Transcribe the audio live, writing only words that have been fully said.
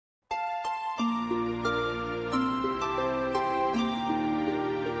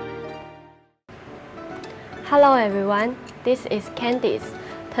Hello everyone, this is Candice.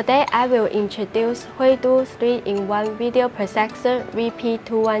 Today I will introduce Huidu 3-in-1 video processor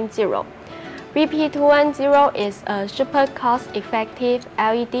VP210. VP210 is a super cost-effective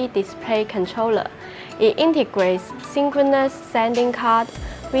LED display controller. It integrates synchronous sending card,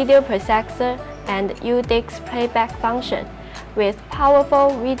 video processor, and UDIX playback function with powerful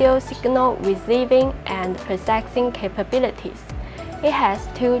video signal receiving and processing capabilities. It has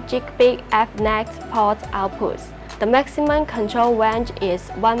 2 gigabit Ethernet port outputs. The maximum control range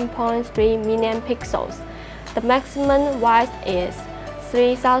is 1.3 million pixels. The maximum width is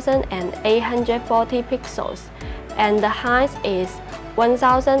 3,840 pixels, and the height is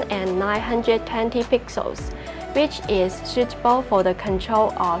 1,920 pixels, which is suitable for the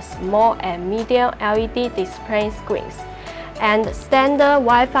control of small and medium LED display screens, and standard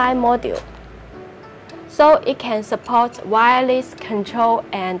Wi-Fi module. So it can support wireless control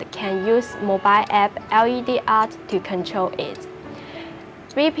and can use mobile app LED art to control it.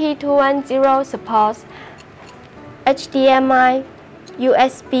 VP210 supports HDMI,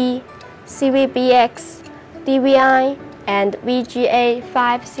 USB, CVBX, DVI, and VGA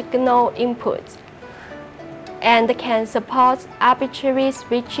 5 signal inputs, and can support arbitrary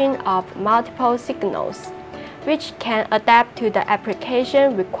switching of multiple signals, which can adapt to the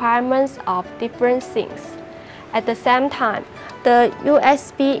application requirements of different scenes. At the same time, the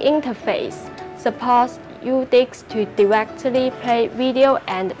USB interface supports UDIX to directly play video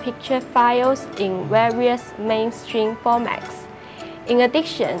and picture files in various mainstream formats. In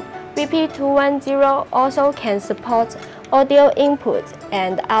addition, VP210 also can support audio input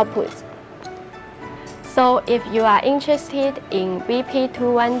and output. So if you are interested in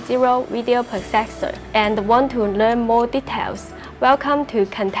VP210 video processor and want to learn more details, welcome to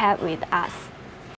contact with us.